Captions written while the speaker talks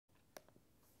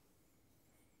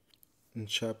In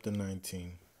Chapter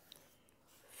 19,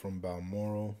 From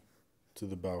Balmoral to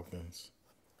the Balkans.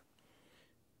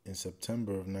 In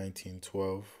September of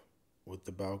 1912, with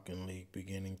the Balkan League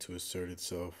beginning to assert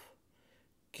itself,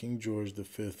 King George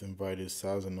V invited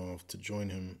Sazonov to join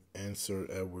him and Sir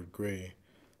Edward Grey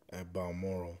at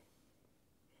Balmoral.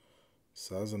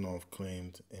 Sazonov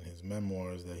claimed in his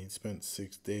memoirs that he'd spent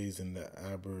 6 days in the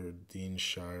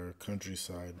Aberdeenshire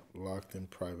countryside, locked in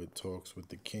private talks with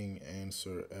the king and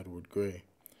Sir Edward Grey,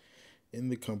 in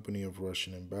the company of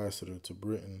Russian ambassador to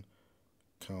Britain,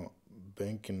 Count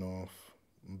Benkendorf,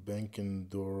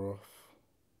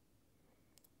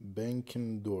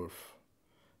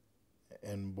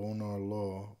 and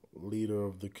Balmoral, leader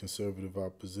of the conservative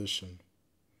opposition.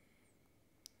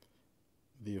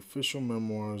 The official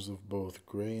memoirs of both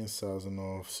Grey and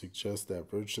Sazonov suggest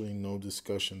that virtually no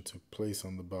discussion took place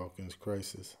on the Balkans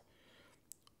crisis,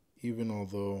 even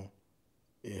although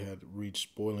it had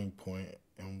reached boiling point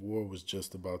and war was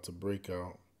just about to break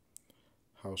out.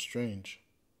 How strange.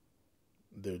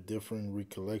 Their differing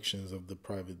recollections of the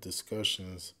private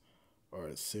discussions are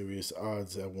at serious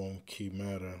odds on one key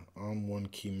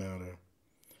matter.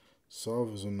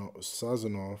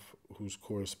 Sazonov, whose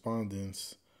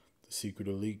correspondence the secret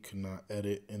elite could not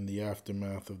edit in the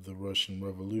aftermath of the Russian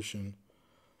Revolution,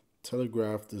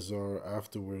 telegraphed the Tsar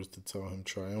afterwards to tell him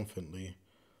triumphantly,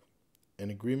 "An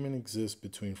agreement exists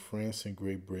between France and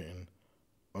Great Britain,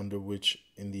 under which,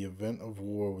 in the event of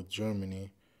war with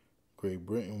Germany, Great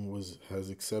Britain has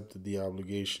accepted the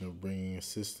obligation of bringing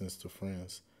assistance to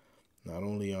France, not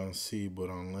only on sea but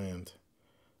on land,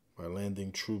 by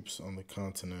landing troops on the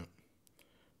continent."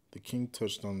 The king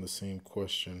touched on the same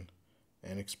question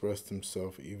and expressed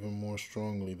himself even more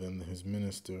strongly than his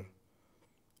minister.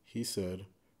 He said,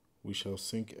 "We shall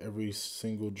sink every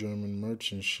single German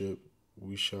merchant ship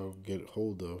we shall get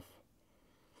hold of."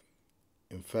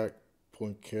 In fact,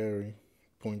 Poincaré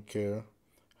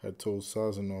had told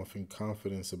Sazonov in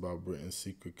confidence about Britain's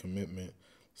secret commitment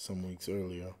some weeks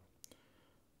earlier,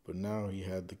 but now he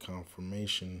had the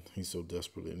confirmation he so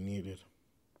desperately needed.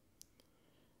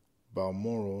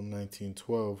 Balmoral,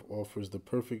 1912, offers the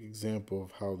perfect example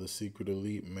of how the secret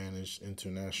elite managed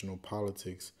international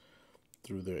politics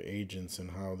through their agents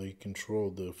and how they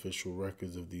controlled the official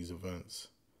records of these events.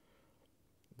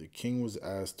 The king was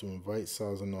asked to invite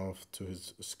Sazonov to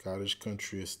his Scottish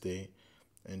country estate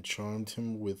and charmed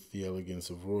him with the elegance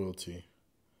of royalty.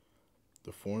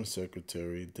 The foreign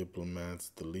secretary, diplomats,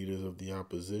 the leaders of the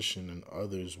opposition, and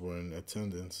others were in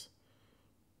attendance.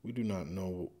 We do not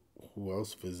know who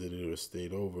else visited or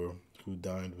stayed over, who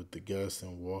dined with the guests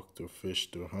and walked or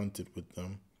fished or hunted with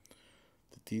them.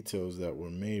 The details that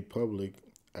were made public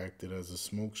acted as a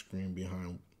smokescreen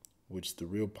behind which the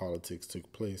real politics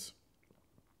took place.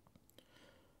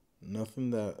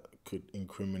 Nothing that could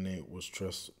incriminate was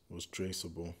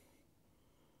traceable.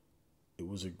 It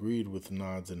was agreed with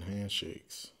nods and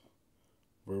handshakes.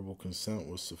 Verbal consent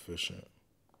was sufficient.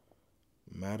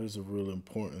 Matters of real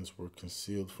importance were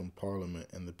concealed from Parliament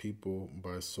and the people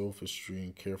by sophistry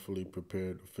and carefully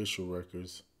prepared official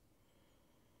records.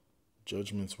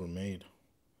 Judgments were made.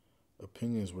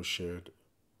 Opinions were shared.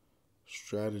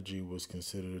 Strategy was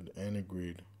considered and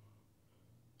agreed.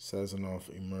 Sazonov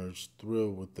emerged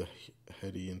thrilled with the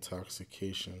heady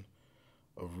intoxication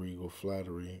of regal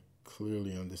flattery,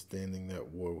 clearly understanding that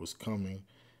war was coming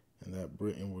and that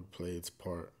Britain would play its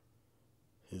part.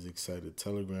 His excited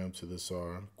telegram to the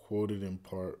Tsar, quoted in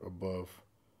part above,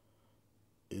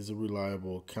 is a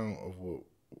reliable account of what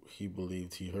he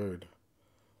believed he heard.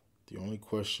 The only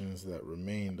questions that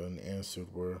remained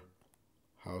unanswered were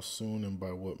how soon and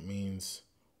by what means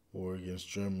war against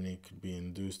Germany could be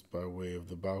induced by way of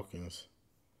the Balkans.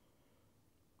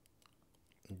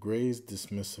 Gray's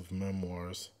dismissive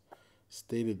memoirs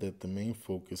stated that the main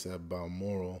focus at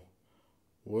Balmoral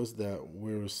was that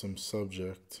wearisome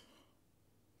subject,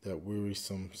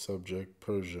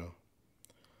 Persia.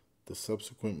 The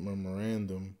subsequent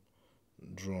memorandum,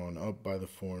 drawn up by the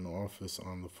Foreign Office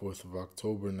on the 4th of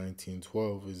October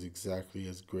 1912, is exactly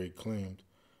as Gray claimed: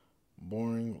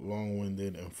 boring,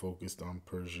 long-winded, and focused on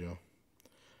Persia,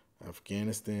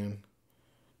 Afghanistan,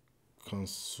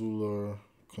 consular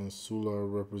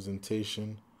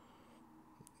representation,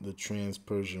 the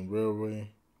Trans-Persian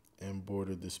Railway, and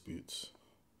border disputes.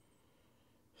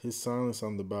 His silence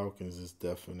on the Balkans is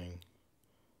deafening.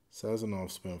 Sazonov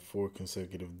spent 4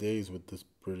 consecutive days with the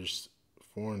British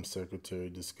Foreign Secretary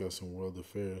discussing world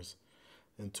affairs,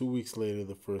 and 2 weeks later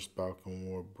the First Balkan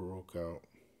War broke out.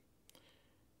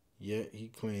 Yet he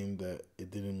claimed that it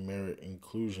didn't merit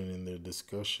inclusion in their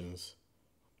discussions.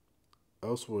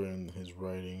 Elsewhere in his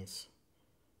writings,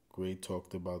 Gray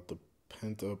talked about the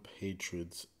pent-up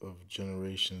hatreds of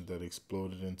generations that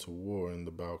exploded into war in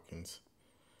the Balkans.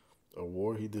 A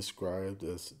war he described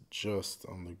as just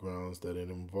on the grounds that it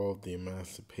involved the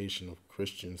emancipation of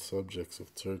Christian subjects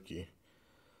of Turkey.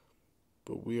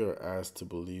 But we are asked to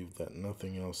believe that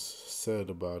nothing else said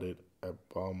about it at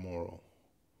Balmoral.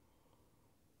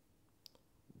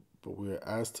 But we are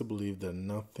asked to believe that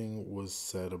nothing was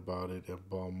said about it at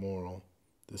Balmoral.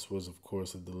 This was, of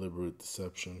course, a deliberate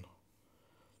deception.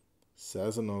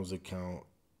 Sazanov's account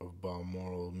of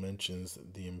Balmoral mentions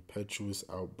the impetuous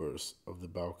outbursts of the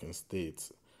Balkan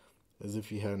states as if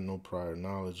he had no prior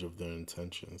knowledge of their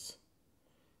intentions.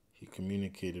 He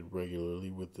communicated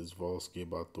regularly with Izvolsky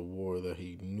about the war that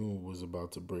he knew was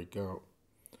about to break out.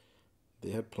 They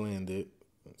had planned it.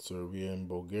 Serbia and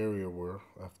Bulgaria were,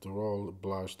 after all,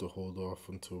 obliged to hold off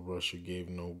until Russia gave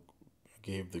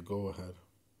the go-ahead.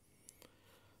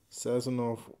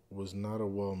 Sazonov was not a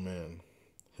well man.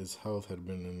 His health had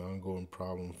been an ongoing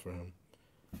problem for him.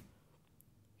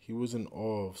 He was in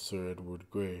awe of Sir Edward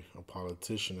Grey, a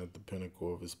politician at the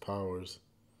pinnacle of his powers.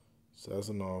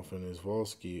 Sazonov and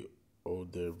Izvolsky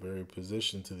owed their very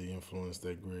position to the influence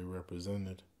that Grey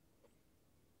represented.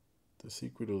 The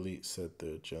secret elite set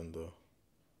their agenda.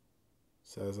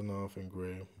 Sazonov and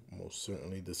Grey most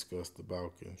certainly discussed the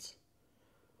Balkans.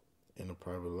 In a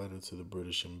private letter to the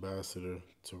British ambassador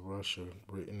to Russia,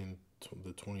 written in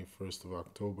the 21st of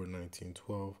October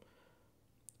 1912,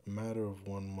 a matter of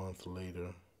 1 month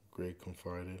later, Grey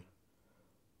confided,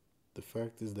 "The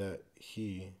fact is that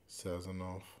he,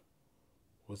 Sazonov,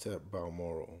 was at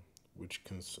Balmoral,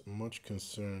 much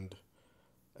concerned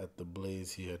at the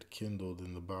blaze he had kindled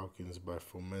in the Balkans by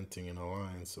fomenting an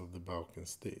alliance of the Balkan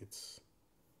states.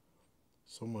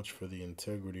 So much for the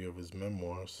integrity of his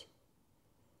memoirs.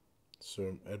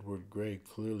 Sir Edward Grey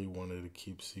clearly wanted to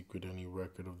keep secret any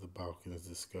record of the Balkans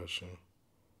discussion,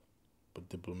 but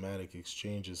diplomatic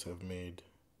exchanges have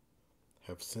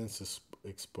since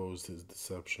exposed his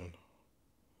deception."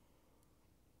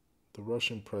 The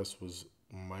Russian press was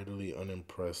mightily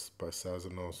unimpressed by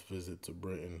Sazonov's visit to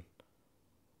Britain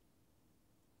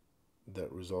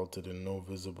that resulted in no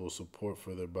visible support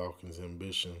for their Balkans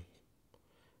ambition,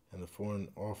 and the Foreign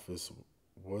Office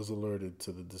was alerted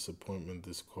to the disappointment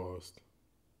this caused.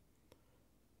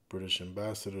 British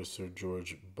Ambassador Sir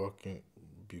George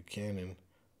Buchanan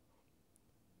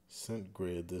sent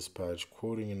Grey a dispatch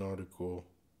quoting an article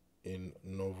in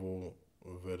Novo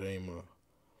Vremya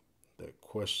that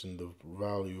questioned the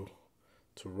value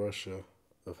to Russia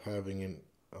of having an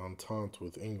entente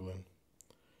with England.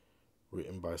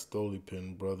 Written by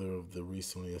Stolypin, brother of the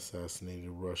recently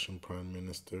assassinated Russian Prime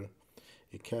Minister,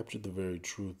 it captured the very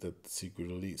truth that the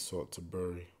secret elite sought to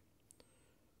bury.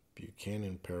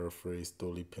 Buchanan paraphrased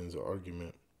Stolypin's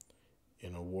argument.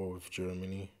 In a war with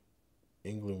Germany,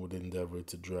 England would endeavor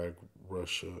to drag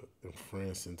Russia and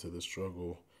France into the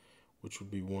struggle, which would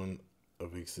be one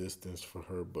of existence for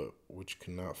her, but which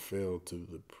could not fail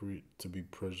to be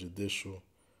prejudicial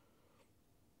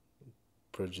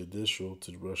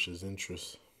to Russia's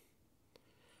interests.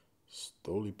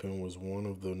 Stolypin was one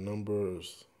of a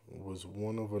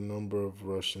number of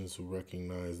Russians who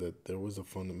recognized that there was a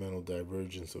fundamental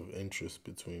divergence of interest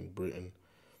between Britain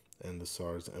and the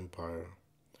Tsar's empire.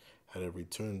 At every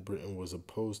turn, Britain was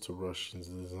opposed to Russian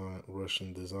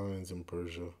designs in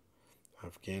Persia,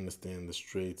 Afghanistan, the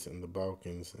Straits, and the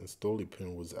Balkans, and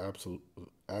Stolypin was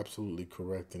absolutely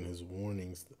correct in his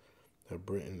warnings that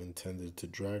Britain intended to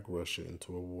drag Russia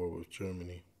into a war with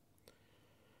Germany.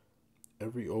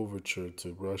 Every overture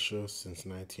to Russia since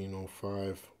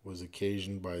 1905 was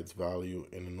occasioned by its value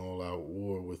in an all-out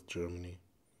war with Germany.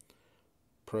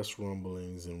 Press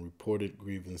rumblings and reported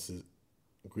grievances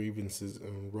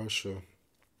in Russia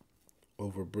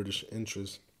over British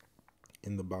interests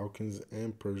in the Balkans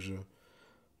and Persia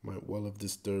might well have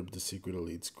disturbed the secret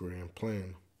elite's grand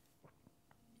plan.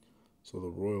 So the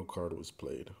royal card was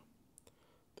played.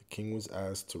 The king was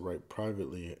asked to write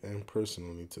privately and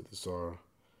personally to the Tsar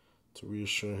to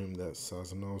reassure him that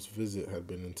Sazonov's visit had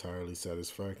been entirely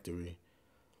satisfactory,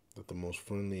 that the most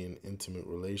friendly and intimate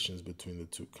relations between the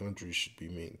two countries should be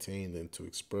maintained, and to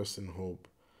express the hope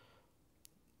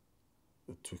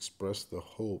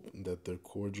that their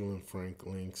cordial and frank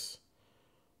links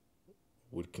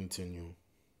would continue.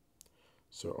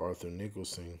 Sir Arthur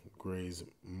Nicholson, Grey's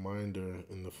minder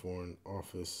in the Foreign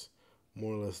Office,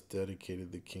 more or less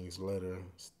dedicated the king's letter,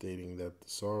 stating that the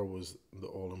Tsar was the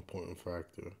all-important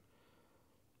factor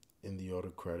in the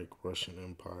autocratic Russian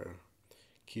Empire.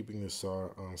 Keeping the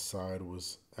Tsar on side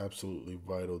was absolutely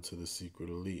vital to the secret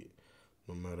elite,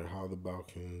 no matter how the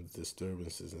Balkan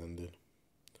disturbances ended.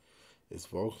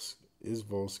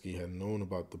 Izvolsky had known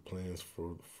about the plans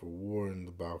for war in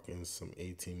the Balkans some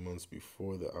 18 months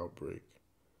before the outbreak.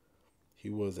 He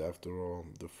was, after all,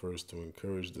 the first to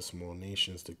encourage the small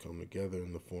nations to come together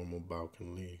in the formal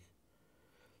Balkan League.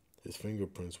 His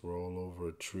fingerprints were all over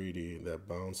a treaty that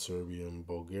bound Serbia and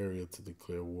Bulgaria to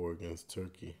declare war against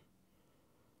Turkey.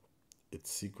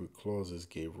 Its secret clauses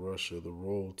gave Russia the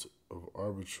role of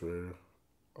arbiter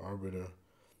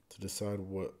to decide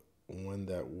when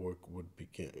that war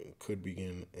could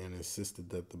begin, and insisted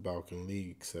that the Balkan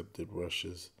League accept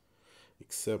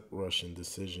Russian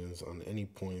decisions on any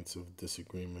points of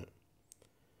disagreement.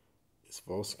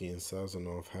 Izvolsky and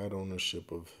Sazonov had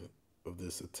ownership of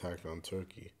this attack on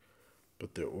Turkey,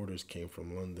 but their orders came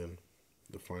from London.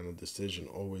 The final decision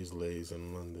always lays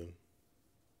in London.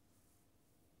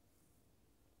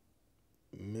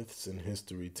 Myths in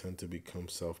history tend to become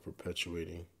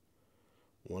self-perpetuating.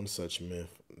 One such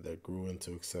myth that grew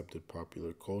into accepted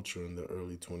popular culture in the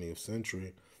early 20th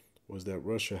century was that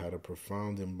Russia had a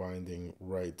profound and binding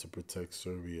right to protect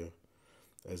Serbia,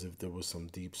 as if there was some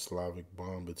deep Slavic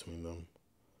bond between them.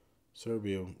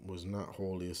 Serbia was not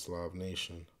wholly a Slav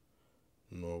nation,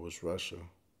 nor was Russia.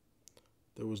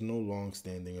 There was no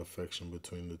long-standing affection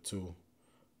between the two.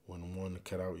 When one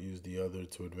could outuse the other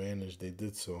to advantage, they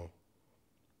did so.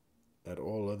 At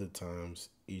all other times,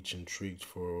 each intrigued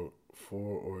for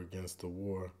or against the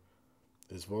war.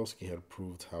 Izvolsky had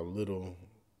proved how little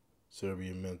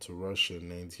Serbia meant to Russia in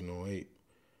 1908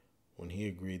 when he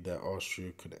agreed that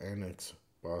Austria could annex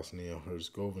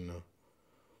Bosnia-Herzegovina.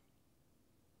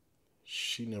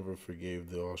 She never forgave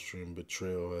the Austrian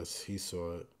betrayal as he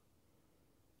saw it.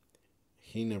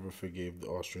 He never forgave the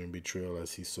Austrian betrayal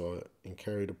as he saw it and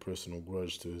carried a personal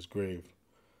grudge to his grave.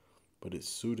 But it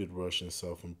suited Russian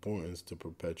self-importance to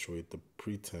perpetuate the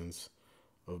pretense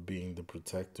of being the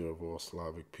protector of all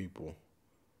Slavic people.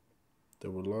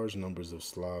 There were large numbers of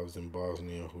Slavs in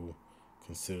Bosnia who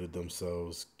considered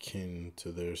themselves kin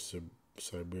to their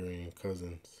Siberian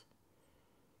cousins.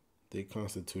 They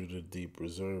constituted a deep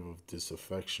reserve of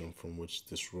disaffection from which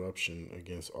disruption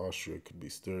against Austria could be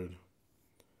stirred.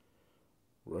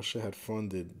 Russia had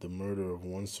funded the murder of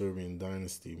one Serbian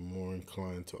dynasty more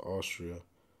inclined to Austria,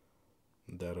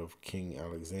 that of King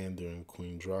Alexander and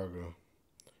Queen Draga,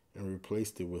 and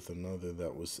replaced it with another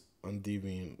that was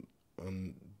undeviatingly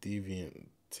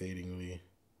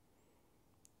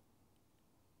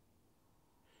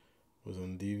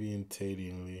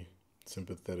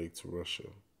sympathetic to Russia.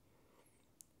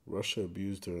 Russia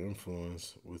abused her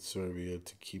influence with Serbia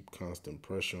to keep constant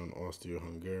pressure on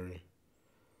Austria-Hungary.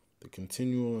 The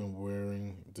continual and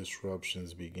wearing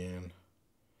disruptions began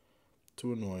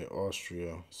to annoy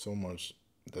Austria so much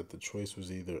that the choice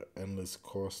was either endless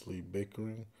costly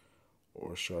bickering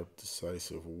or sharp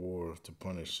decisive war to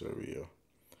punish Serbia.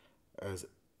 As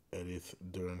Edith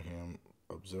Durham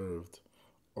observed,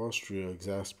 Austria,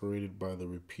 exasperated by the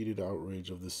repeated outrage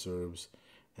of the Serbs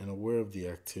and aware of the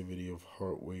activity of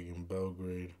Hartwig in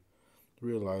Belgrade,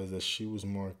 realized that she was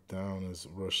marked down as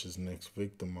Russia's next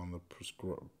victim on the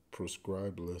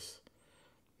proscribed list,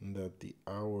 and that the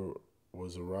hour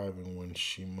was arriving when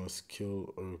she must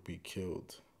kill or be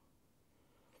killed.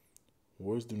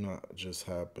 Wars do not just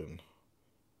happen.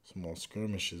 Small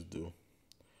skirmishes do.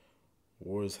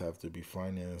 Wars have to be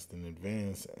financed in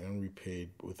advance and repaid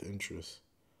with interest.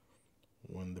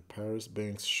 When the Paris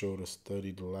banks showed a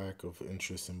studied lack of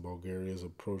interest in Bulgaria's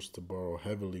approach to borrow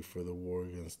heavily for the war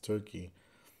against Turkey,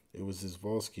 it was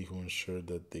Izvolsky who ensured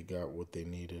that they got what they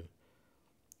needed.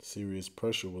 Serious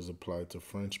pressure was applied to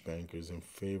French bankers in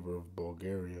favor of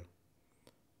Bulgaria.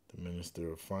 The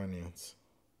Minister of Finance,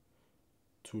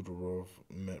 Tudorov,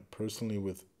 met personally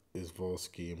with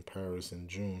Izvolsky in Paris in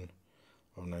June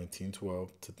of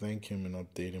 1912 to thank him and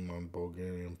update him on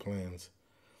Bulgarian plans.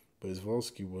 But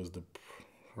Izvolsky was the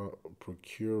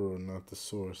procurer, not the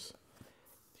source.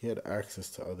 He had access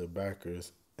to other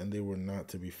backers, and they were not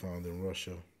to be found in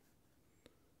Russia.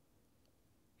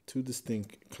 Two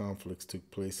distinct conflicts took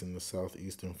place in the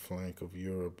southeastern flank of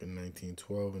Europe in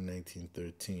 1912 and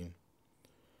 1913.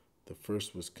 The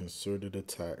first was concerted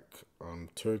attack on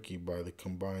Turkey by the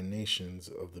combined nations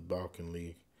of the Balkan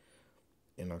League.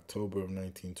 In October of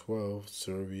 1912,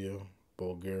 Serbia,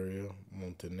 Bulgaria,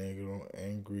 Montenegro,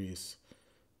 and Greece,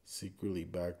 secretly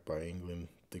backed by England,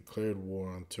 declared war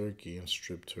on Turkey and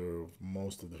stripped her of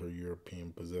most of her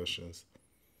European possessions.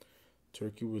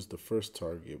 Turkey was the first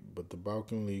target, but the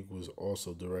Balkan League was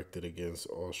also directed against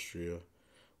Austria.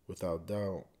 Without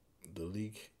doubt, the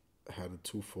League had a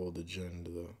twofold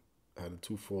agenda.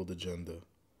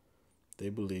 They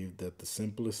believed that the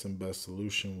simplest and best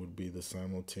solution would be the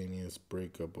simultaneous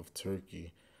breakup of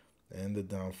Turkey and the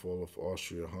downfall of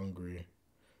Austria-Hungary,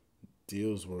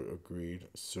 deals were agreed.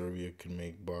 Serbia could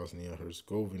make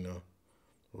Bosnia-Herzegovina,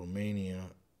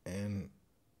 Romania, and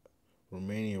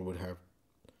Romania would have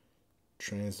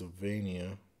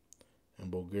Transylvania,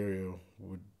 and Bulgaria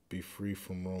would be free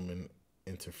from Romanian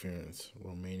interference.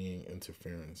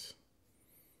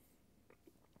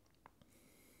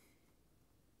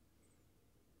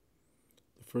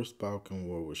 The First Balkan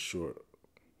War was short,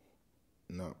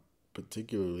 not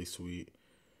particularly sweet,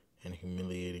 and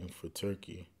humiliating for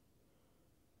Turkey.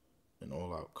 An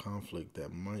all out conflict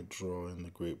that might draw in the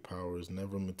great powers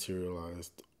never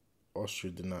materialized.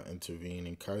 Austria did not intervene,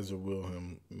 and Kaiser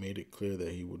Wilhelm made it clear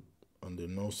that he would, under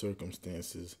no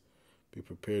circumstances, be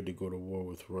prepared to go to war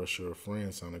with Russia or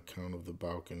France on account of the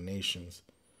Balkan nations.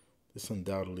 This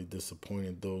undoubtedly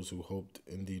disappointed those who hoped,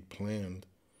 indeed planned,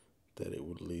 that it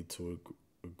would lead to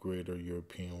a greater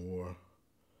European war.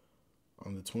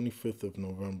 On the 25th of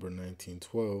November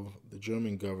 1912, the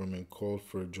German government called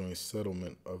for a joint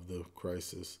settlement of the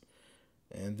crisis,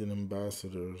 and an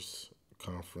ambassadors'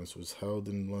 conference was held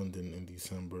in London in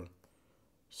December.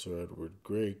 Sir Edward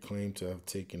Grey claimed to have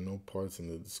taken no part in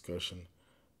the discussion,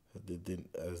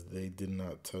 as they did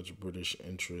not touch British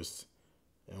interests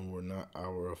and were not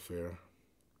our affair.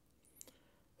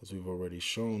 As we've already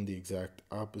shown, the exact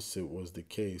opposite was the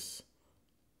case.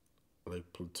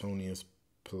 Like Platonius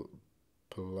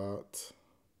Pilat,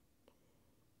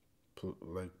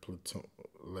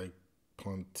 like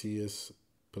Pontius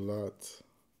Pilate,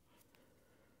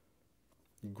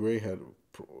 Gray had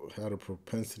a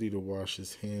propensity to wash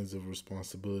his hands of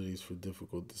responsibilities for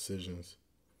difficult decisions.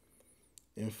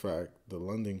 In fact, the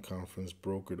London Conference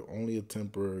brokered only a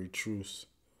temporary truce.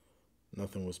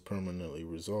 Nothing was permanently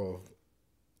resolved.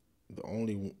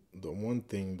 The one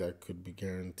thing that could be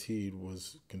guaranteed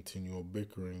was continual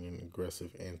bickering and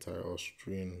aggressive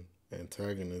anti-Austrian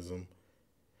antagonism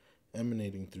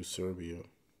emanating through Serbia.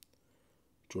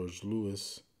 George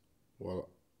Louis,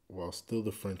 while still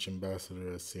the French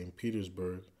ambassador at St.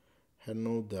 Petersburg, had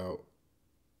no doubt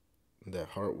that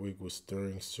Hartwig was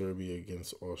stirring Serbia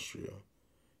against Austria.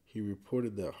 He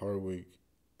reported that Hartwig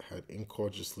had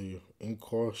incautiously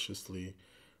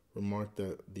remarked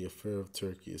that the affair of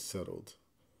Turkey is settled.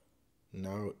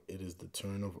 Now it is the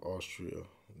turn of Austria.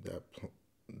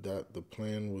 That the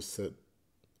plan was set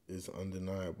is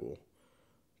undeniable,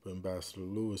 but Ambassador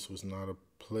Louis was not a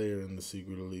player in the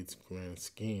secret elite's grand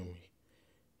scheme.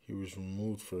 He was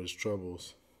removed for his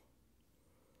troubles.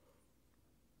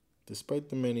 Despite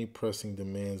the many pressing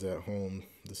demands at home,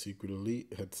 the secret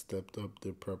elite had stepped up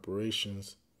their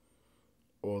preparations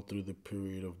all through the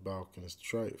period of Balkan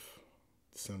strife.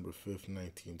 December 5th,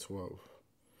 1912.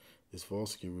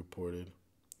 Izvolsky reported,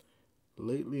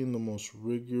 lately in the most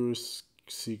rigorous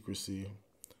secrecy,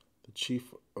 the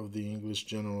chief of the English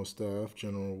General Staff,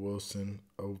 General Wilson,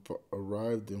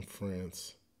 arrived in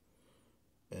France,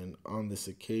 and on this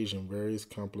occasion various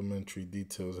complimentary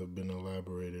details have been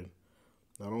elaborated.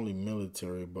 Not only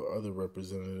military, but other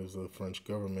representatives of the French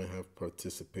government have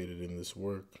participated in this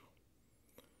work.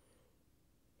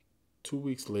 2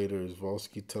 weeks later,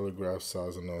 Izvolsky telegraphed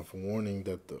Sazonov, warning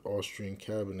that the Austrian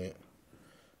cabinet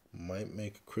might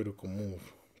make a critical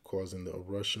move, causing a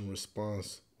Russian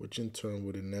response, which in turn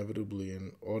would inevitably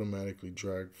and automatically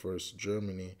drag first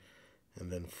Germany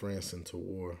and then France into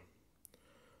war.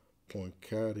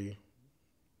 Poincaré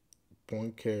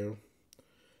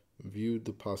viewed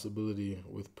the possibility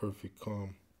with perfect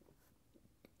calm,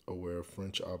 aware of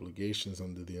French obligations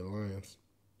under the alliance,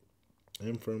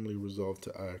 and firmly resolved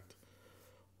to act.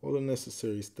 All the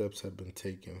necessary steps had been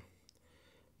taken.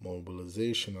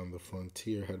 Mobilization on the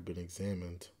frontier had been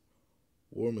examined.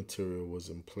 War material was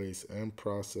in place, and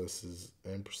processes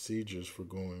and procedures for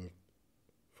going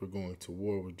to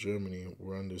war with Germany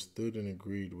were understood and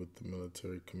agreed with the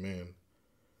military command.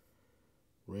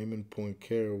 Raymond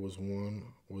Poincaré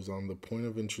was on the point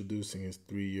of introducing his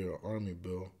 3-year army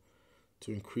bill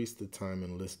to increase the time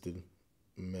enlisted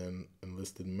men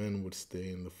would stay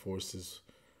in the forces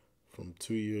from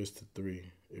 2 years to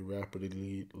 3. It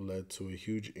rapidly led to a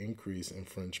huge increase in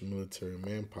French military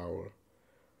manpower.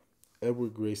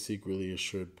 Edward Grey secretly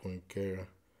assured Poincaré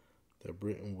that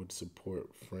Britain would support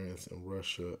France and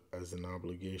Russia as an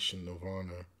obligation of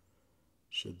honor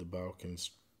should the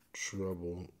Balkans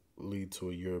trouble lead to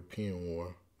a European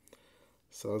war.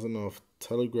 Sazonov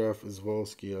telegraphed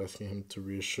Izvolsky asking him to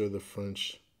reassure the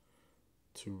French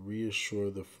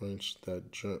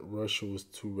that Russia was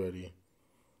too ready.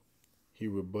 He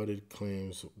rebutted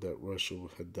claims that Russia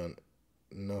had done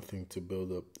nothing to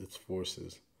build up its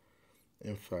forces.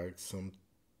 In fact, some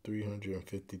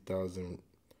 350,000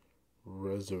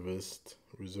 reservists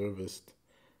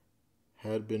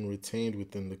had been retained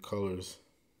within the colors.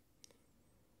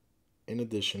 In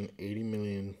addition, 80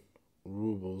 million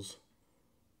rubles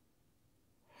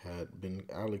had been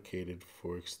allocated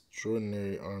for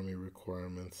extraordinary army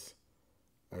requirements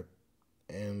at,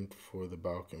 and for the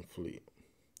Balkan fleet,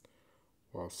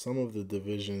 while some of the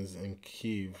divisions in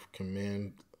Kiev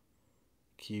command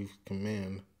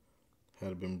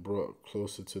had been brought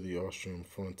closer to the Austrian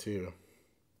frontier.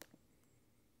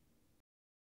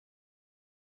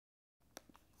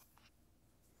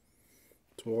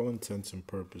 To all intents and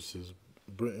purposes,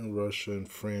 Britain, Russia, and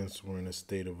France were in a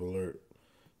state of alert,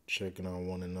 checking on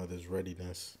one another's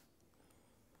readiness.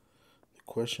 The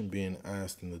question being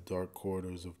asked in the dark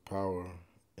corridors of power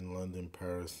in London,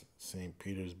 Paris, St.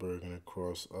 Petersburg, and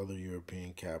across other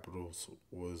European capitals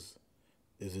was,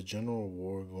 is a general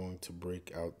war going to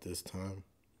break out this time?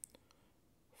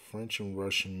 French and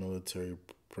Russian military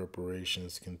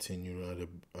preparations continued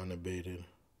unabated.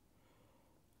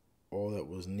 All that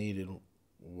was needed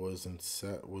was a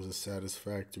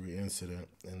satisfactory incident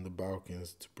in the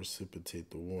Balkans to precipitate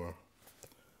the war.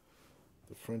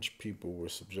 The French people were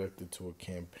subjected to a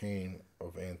campaign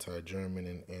of anti-German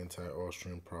and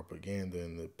anti-Austrian propaganda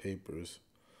in the papers,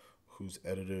 whose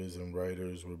editors and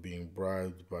writers were being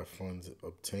bribed by funds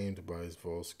obtained by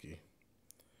Zvolsky.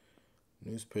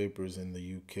 Newspapers in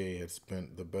the UK had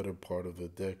spent the better part of a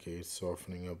decade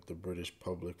softening up the British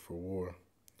public for war.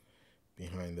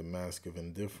 Behind the mask of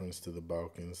indifference to the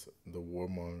Balkans, the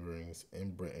warmongerings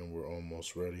in Britain were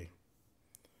almost ready.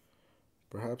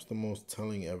 Perhaps the most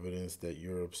telling evidence that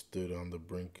Europe stood on the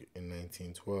brink in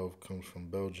 1912 comes from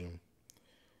Belgium.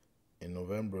 In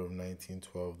November of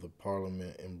 1912, the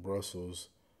Parliament in Brussels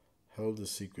held a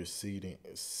secret sitting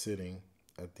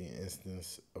at the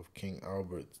instance of King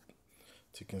Albert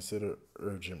to consider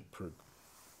urgent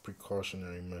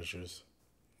precautionary measures.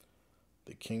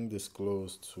 The king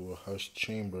disclosed to a hushed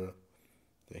chamber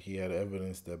that he had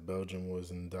evidence that Belgium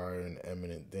was in dire and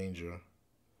imminent danger.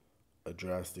 A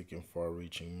drastic and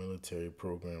far-reaching military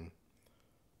program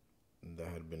that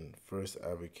had been first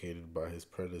advocated by his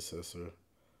predecessor,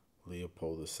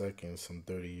 Leopold II, some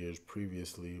 30 years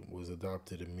previously, was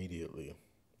adopted immediately.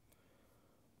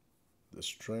 The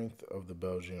strength of the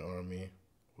Belgian army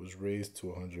was raised to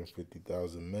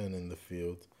 150,000 men in the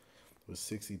field, with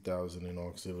 60,000 in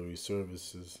auxiliary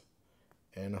services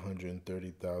and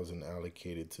 130,000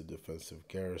 allocated to defensive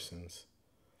garrisons,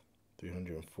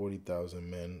 340,000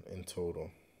 men in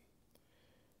total.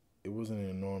 It was an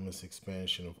enormous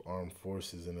expansion of armed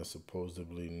forces in a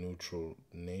supposedly neutral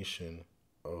nation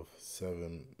of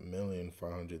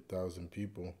 7,500,000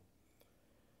 people.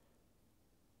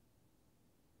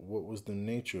 What was the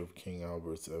nature of King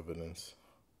Albert's evidence?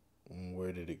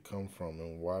 Where did it come from,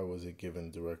 and why was it given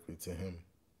directly to him?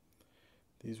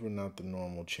 These were not the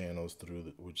normal channels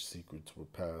through which secrets were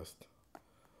passed.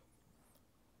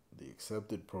 The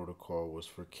accepted protocol was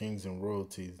for kings and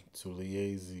royalty to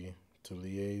liaise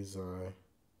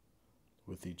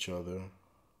with each other,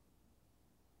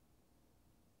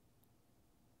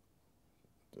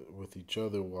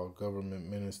 while government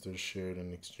ministers shared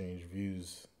and exchanged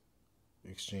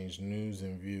news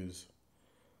and views.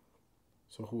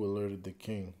 So who alerted the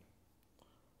king?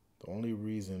 The only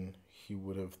reason he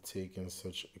would have taken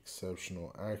such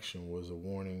exceptional action was a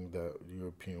warning that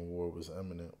European war was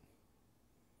imminent.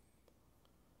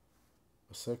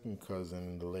 A second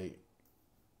cousin to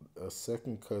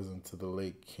the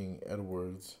late King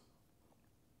Edward's,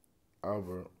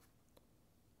 Albert,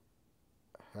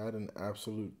 had an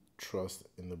absolute trust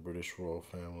in the British royal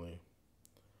family.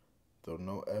 Though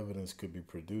no evidence could be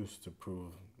produced to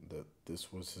prove that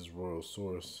this was his royal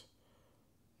source,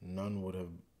 none would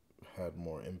have had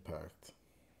more impact.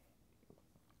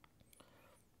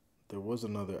 There was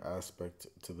another aspect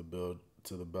to the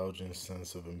Belgian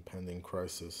sense of impending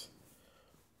crisis.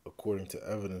 According to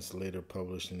evidence later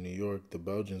published in New York, the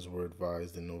Belgians were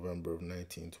advised in November of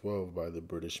 1912 by the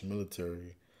British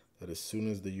military that as soon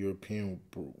as the European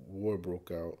war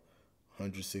broke out,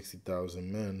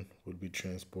 160,000 men would be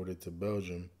transported to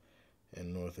Belgium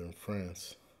and northern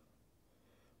France,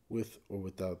 with or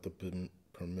without the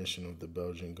permission of the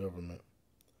Belgian government.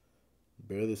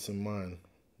 Bear this in mind,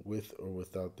 with or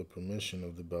without the permission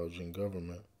of the Belgian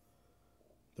government.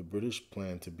 The British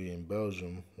planned to be in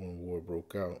Belgium when war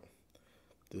broke out.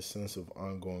 This sense of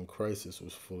ongoing crisis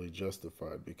was fully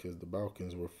justified because the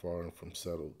Balkans were far from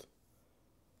settled.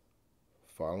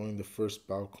 Following the First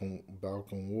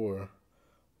Balkan War,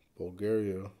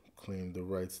 Bulgaria claimed the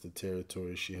rights to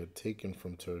territory she had taken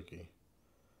from Turkey.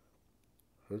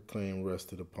 Her claim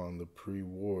rested upon the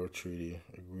pre-war treaty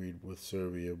agreed with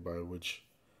Serbia by which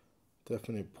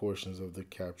Definite portions of the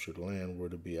captured land were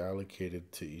to be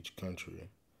allocated to each country.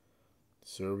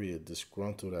 Serbia,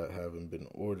 disgruntled at having been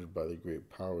ordered by the great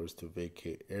powers to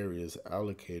vacate areas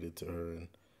allocated to her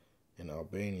in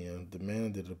Albania,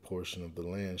 demanded a portion of the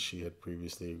land she had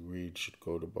previously agreed should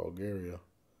go to Bulgaria.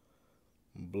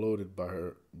 Bloated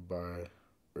by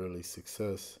early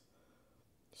success,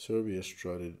 Serbia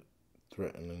strutted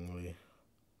threateningly,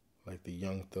 like the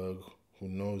young thug who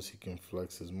knows he can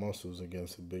flex his muscles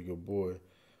against a bigger boy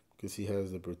because he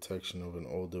has the protection of an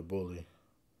older bully.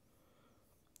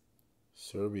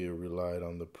 Serbia relied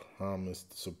on the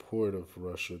promised support of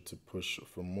Russia to push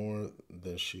for more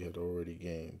than she had already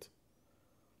gained.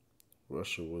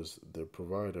 Russia was their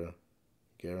provider,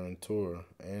 guarantor,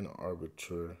 and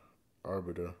arbiter.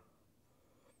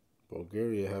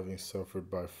 Bulgaria, having suffered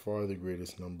by far the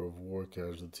greatest number of war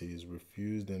casualties,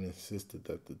 refused and insisted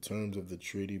that the terms of the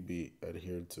treaty be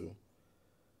adhered to.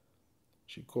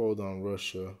 She called on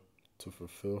Russia to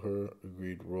fulfill her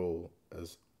agreed role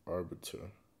as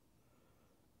arbiter.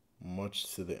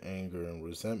 Much to the anger and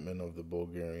resentment of the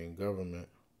Bulgarian government,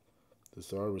 the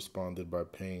Tsar responded by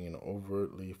paying an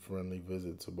overtly friendly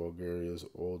visit to Bulgaria's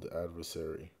old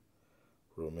adversary,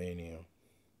 Romania.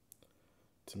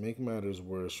 To make matters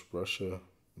worse, Russia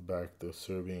backed the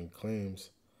Serbian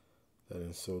claims that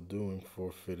in so doing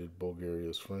forfeited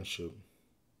Bulgaria's friendship.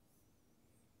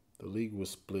 The League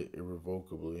was split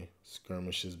irrevocably.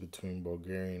 Skirmishes between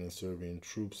Bulgarian and Serbian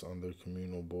troops on their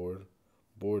communal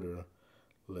border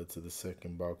led to the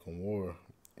Second Balkan War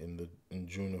in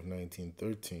June of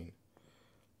 1913.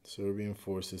 Serbian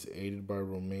forces, aided by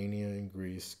Romania and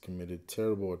Greece, committed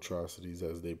terrible atrocities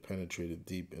as they penetrated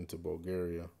deep into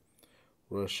Bulgaria.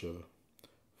 Russia,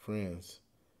 France,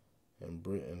 and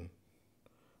Britain.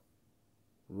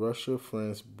 Russia,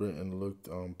 France, Britain looked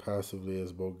on passively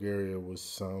as Bulgaria was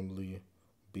soundly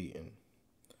beaten.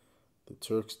 The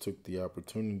Turks took the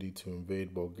opportunity to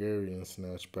invade Bulgaria and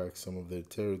snatch back some of their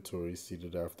territory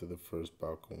ceded after the First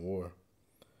Balkan War.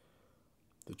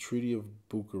 The Treaty of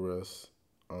Bucharest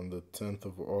on the 10th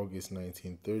of August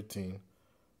 1913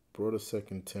 brought a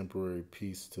second temporary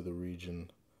peace to the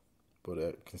region, but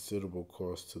at considerable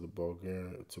cost to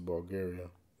Bulgaria,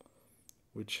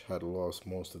 which had lost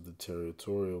most of the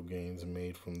territorial gains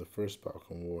made from the First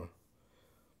Balkan War.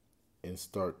 In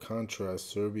stark contrast,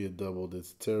 Serbia doubled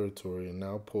its territory and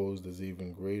now posed as an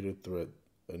even greater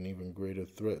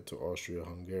threat to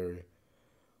Austria-Hungary,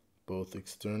 both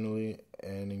externally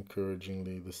and encouraging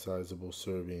the sizable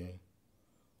Serbian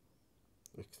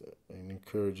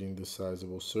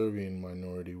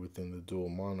minority within the dual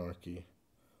monarchy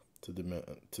to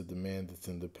demand its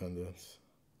independence.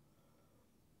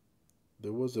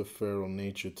 There was a feral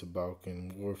nature to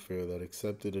Balkan warfare that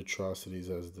accepted atrocities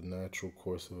as the natural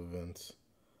course of events.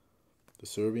 The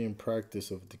Serbian practice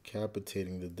of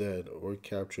decapitating the dead or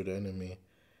captured enemy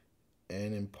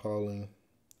and impaling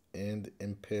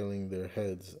their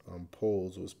heads on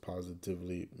poles was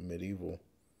positively medieval.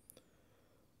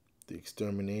 The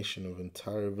extermination of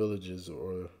entire villages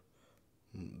or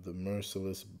the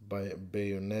merciless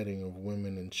bayoneting of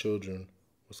women and children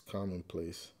was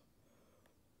commonplace.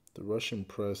 The Russian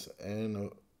press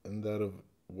and that of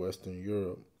Western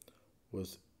Europe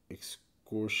was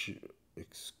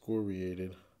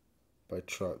excoriated by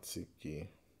Trotsky,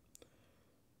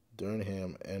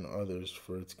 Durham, and others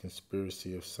for its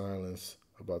conspiracy of silence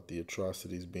about the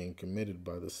atrocities being committed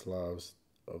by the Slavs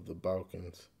of the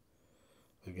Balkans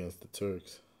against the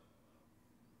Turks.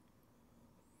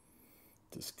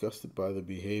 Disgusted by the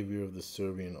behavior of the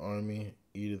Serbian army,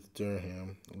 Edith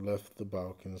Durham left the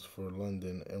Balkans for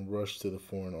London and rushed to the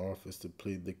Foreign Office to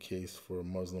plead the case for a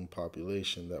Muslim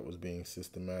population that was being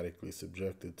systematically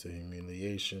subjected to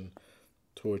humiliation,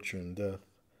 torture, and death.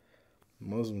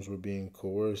 Muslims were being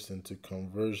coerced into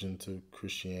conversion to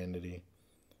Christianity.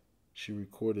 She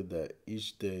recorded that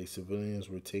each day civilians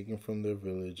were taken from their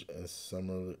village and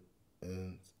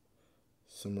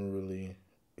summarily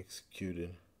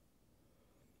executed.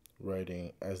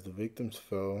 Writing, as the victims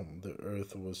fell, the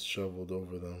earth was shoveled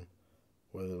over them,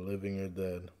 whether living or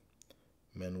dead.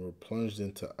 Men were plunged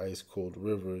into ice-cold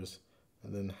rivers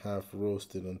and then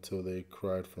half-roasted until they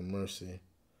cried for mercy.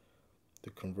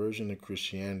 The conversion to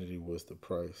Christianity was the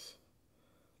price.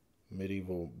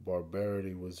 Medieval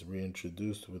barbarity was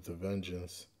reintroduced with a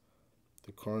vengeance.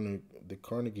 The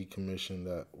Carnegie Commission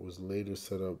that was later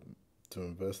set up to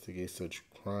investigate such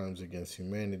crimes against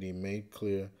humanity made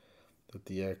clear that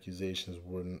the accusations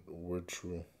were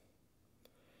true.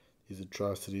 These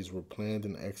atrocities were planned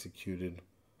and executed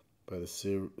by the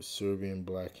Serbian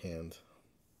Black Hand.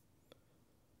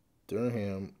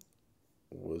 Durham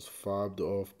was fobbed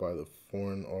off by the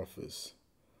Foreign Office.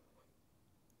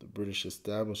 The British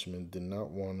establishment did not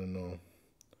want to know.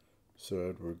 Sir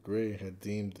Edward Grey had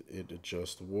deemed it a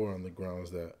just war on the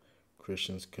grounds that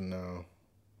Christians could now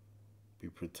be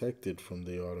protected from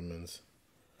the Ottomans.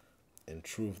 In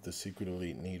truth, the secret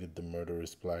elite needed the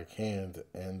murderous Black Hand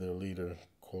and their leader,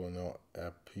 Colonel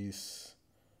Appice,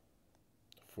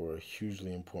 for a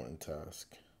hugely important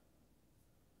task.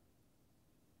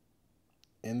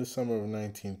 In the summer of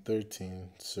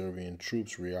 1913, Serbian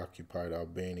troops reoccupied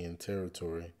Albanian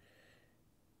territory,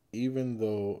 even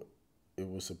though it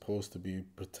was supposed to be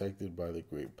protected by the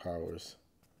great powers.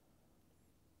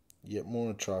 Yet more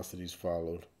atrocities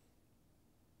followed.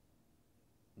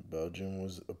 Belgium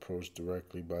was approached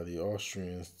directly by the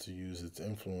Austrians to use its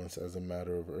influence as a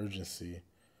matter of urgency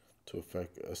to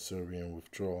effect a Serbian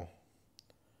withdrawal.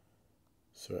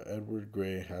 Sir Edward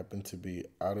Grey happened to be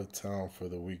out of town for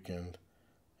the weekend,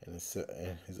 and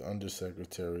his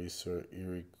undersecretary, Sir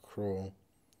Eric Crowe,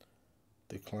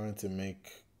 declined to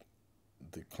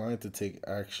take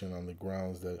action on the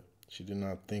grounds that she did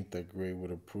not think that Grey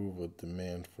would approve a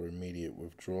demand for immediate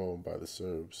withdrawal by the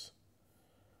Serbs.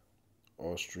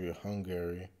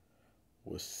 Austria-Hungary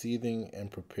was seething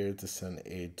and prepared to send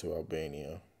aid to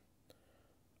Albania.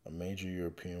 A major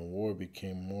European war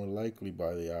became more likely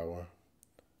by the hour.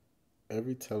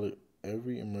 Every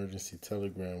emergency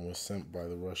telegram was sent by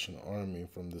the Russian army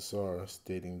from the Tsar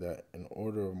stating that an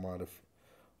order of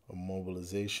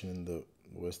mobilization in the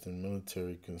Western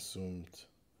military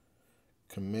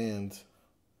command.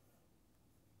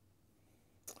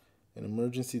 An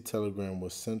emergency telegram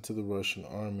was sent to the Russian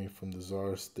army from the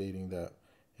Tsar stating that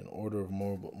an order of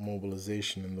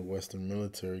mobilization in the Western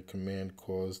military command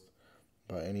caused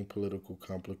by any political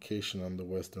complication on the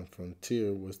Western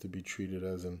frontier was to be treated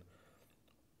as an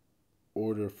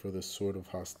order for the sort of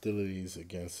hostilities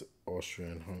against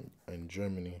Austria and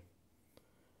Germany.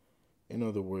 In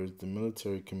other words, the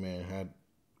military command had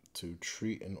to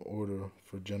treat an order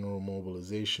for general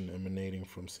mobilization emanating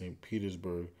from St.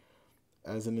 Petersburg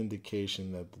as an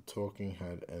indication that the talking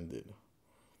had ended.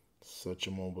 Such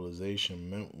a mobilization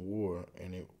meant war,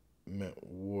 and it meant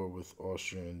war with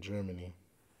Austria and Germany.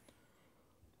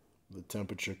 The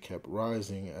temperature kept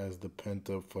rising as the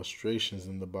pent-up frustrations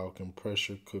in the Balkan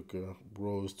pressure cooker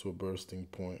rose to a bursting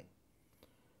point.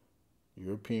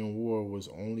 European war was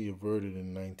only averted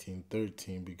in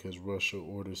 1913 because Russia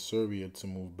ordered Serbia to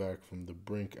move back from the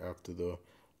brink after the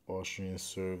Austrians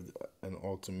served an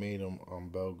ultimatum on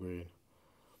Belgrade.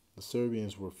 The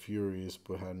Serbians were furious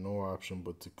but had no option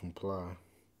but to comply.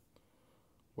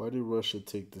 Why did Russia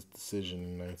take this decision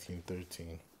in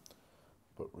 1913,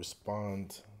 but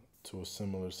respond to a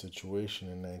similar situation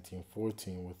in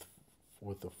 1914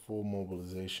 with a full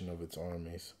mobilization of its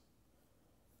armies?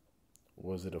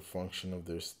 Was it a function of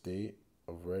their state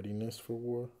of readiness for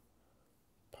war?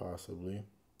 Possibly.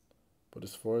 But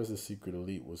as far as the secret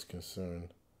elite was concerned,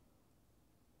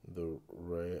 the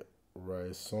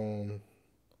raison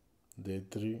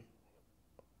d'etre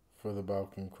for the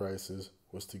Balkan crisis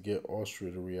was to get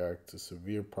Austria to react to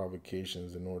severe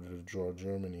provocations in order to draw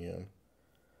Germany in.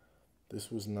 This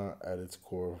was not at its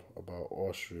core about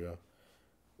Austria.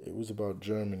 It was about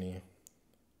Germany.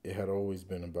 It had always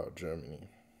been about Germany.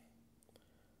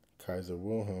 Kaiser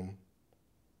Wilhelm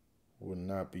would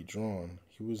not be drawn.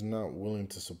 He was not willing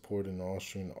to support an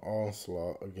Austrian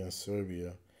onslaught against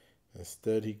Serbia.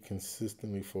 Instead, he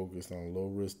consistently focused on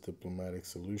low-risk diplomatic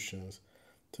solutions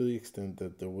to the extent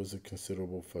that there was a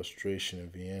considerable frustration in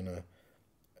Vienna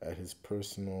at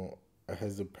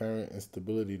his apparent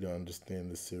instability to understand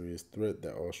the serious threat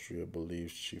that Austria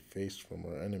believed she faced from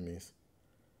her enemies.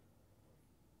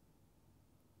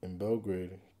 In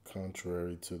Belgrade,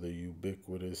 contrary to the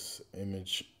ubiquitous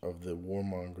image of the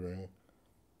warmongering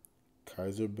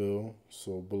Kaiser Bill,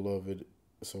 so beloved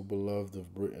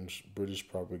of British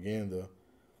propaganda,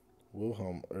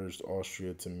 Wilhelm urged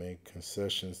Austria to make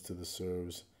concessions to the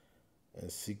Serbs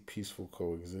and seek peaceful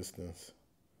coexistence.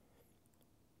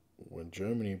 When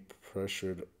Germany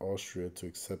pressured Austria to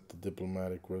accept the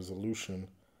diplomatic resolution,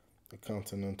 the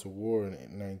Continental War in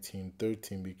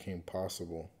 1913 became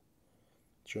possible.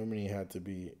 Germany had to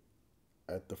be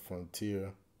at the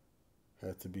frontier,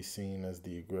 had to be seen as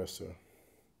the aggressor.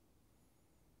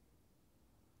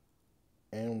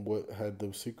 And what had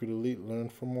the secret elite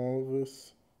learned from all of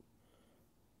this?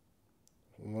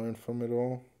 Learned from it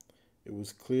all? It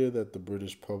was clear that the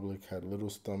British public had little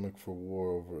stomach for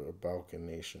war over a Balkan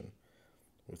nation.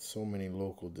 With so many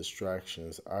local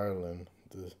distractions, Ireland,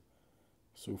 the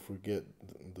suffragette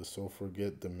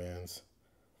demands,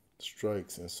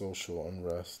 strikes, and social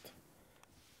unrest.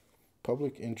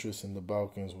 Public interest in the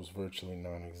Balkans was virtually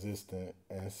non-existent,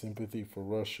 and sympathy for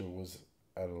Russia was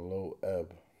at a low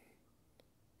ebb.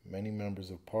 Many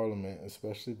members of parliament,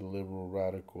 especially the liberal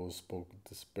radicals, spoke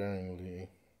disparagingly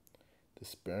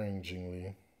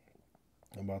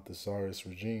about the Tsarist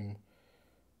regime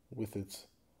with its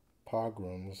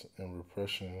pogroms and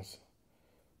repressions,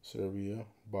 Serbia,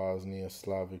 Bosnia,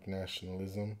 Slavic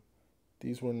nationalism.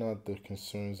 These were not the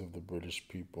concerns of the British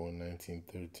people in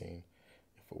 1913.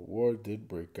 If a war did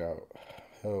break out,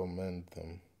 hell mend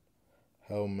them.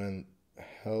 Hell mend,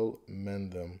 hell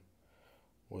mend them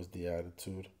was the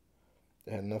attitude.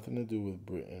 It had nothing to do with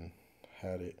Britain,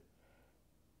 had it.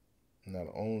 Not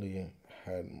only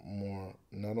had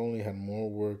more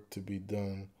work to be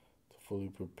done to fully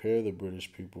prepare the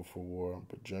British people for war,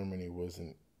 but Germany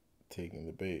wasn't taking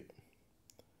the bait.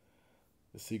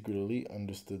 The secret elite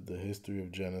understood the history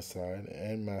of genocide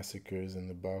and massacres in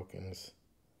the Balkans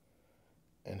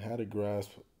and had a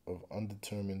grasp of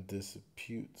undetermined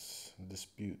disputes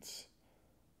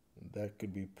that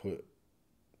could be put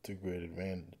to great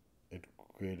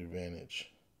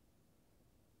advantage.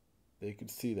 They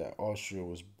could see that Austria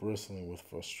was bristling with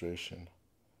frustration.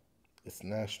 Its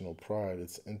national pride,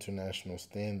 its international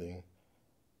standing,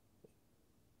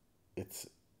 its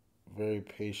very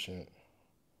patient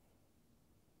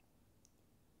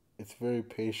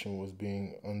was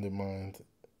being undermined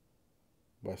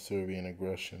by Serbian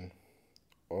aggression.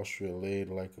 Austria laid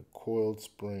like a coiled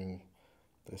spring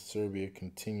that Serbia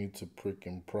continued to prick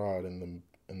and prod in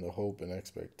the hope and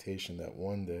expectation that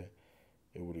one day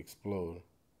it would explode.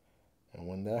 And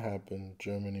when that happened,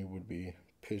 Germany would be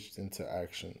pitched into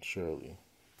action, surely.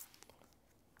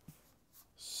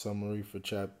 Summary for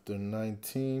Chapter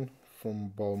 19, From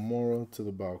Balmoral to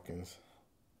the Balkans.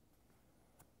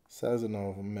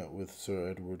 Sazonov met with Sir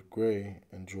Edward Grey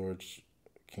and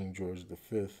King George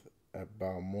V at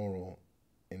Balmoral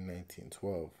in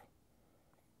 1912.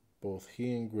 Both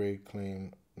he and Grey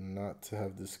claim not to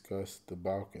have discussed the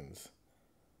Balkans.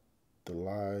 The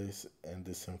lies and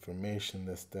disinformation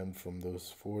that stemmed from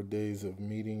those 4 days of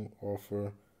meeting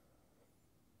offer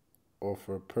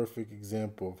a perfect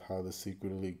example of how the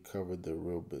secret elite covered their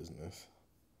real business.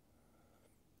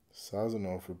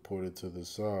 Sazonov reported to the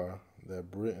Tsar that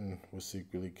Britain was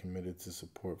secretly committed to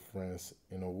support France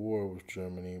in a war with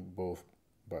Germany both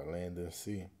by land and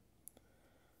sea.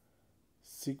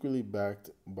 Secretly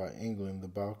backed by England, the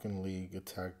Balkan League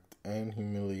attacked and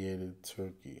humiliated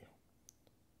Turkey.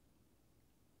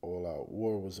 All-out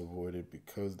war was avoided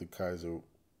because the Kaiser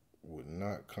would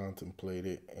not contemplate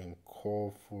it and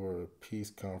call for a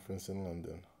peace conference in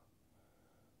London.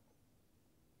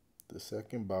 The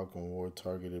Second Balkan War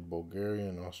targeted Bulgaria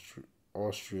and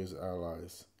Austria's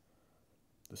allies.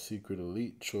 The secret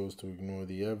elite chose to ignore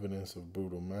the evidence of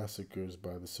brutal massacres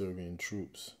by the Serbian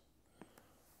troops.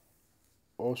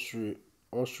 Austria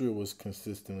was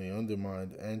consistently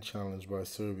undermined and challenged by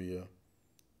Serbia.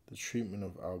 The treatment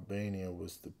of Albania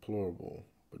was deplorable,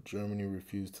 but Germany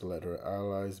refused to let her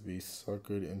allies be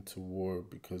suckered into war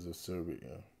because of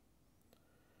Serbia.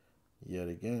 Yet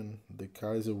again, the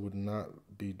Kaiser would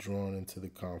not be drawn into the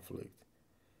conflict.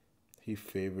 He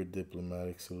favored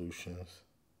diplomatic solutions.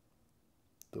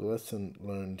 The lesson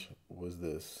learned was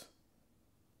this: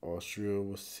 Austria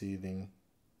was seething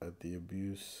at the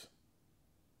abuse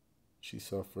she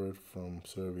suffered from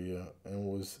Serbia and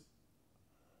was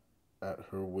at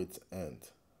her wit's end.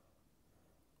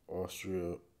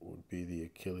 Austria would be the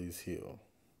Achilles heel.